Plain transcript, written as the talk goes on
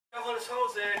pulling this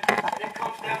hose in, and it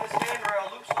comes down this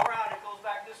handrail, loops around, and goes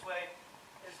back this way.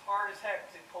 It's hard as heck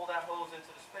to pull that hose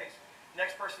into the space.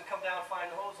 Next person come down and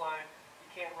find the hose line, you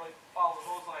can't really follow the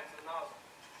hose line to the nozzle.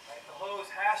 Right? The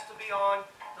hose has to be on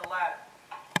the ladder.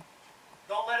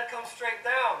 Don't let it come straight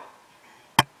down,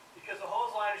 because the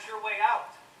hose line is your way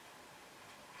out.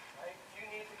 Right? If you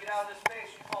need to get out of this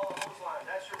space, you follow the hose line.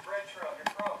 That's your bread trail,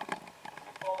 your crumbs.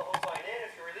 You follow the hose line in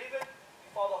if you're leaving, you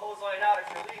follow the hose line out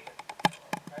if you're leaving.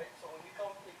 Right? So when you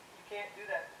come, you can't do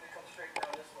that if it comes straight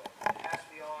down this way. It has to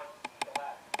be on the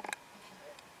ladder.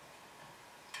 Right?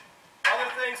 Other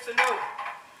things to note.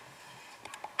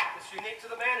 It's unique to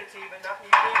the Manatee, but not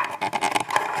unique.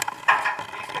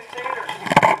 These containers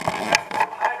have to go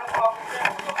high enough off the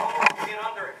deck where the hose can get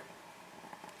under it.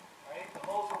 Right? The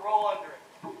hose will roll under it.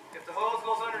 If the hose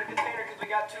goes under the container because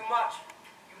we got too much,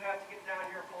 you have to get down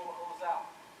here and pull the hose out.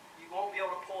 You won't be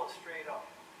able to pull it straight up.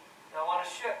 Now on a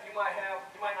ship, you might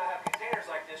not have containers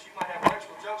like this. You might have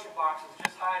electrical junction boxes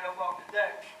just high enough off the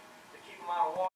deck to keep them out of water.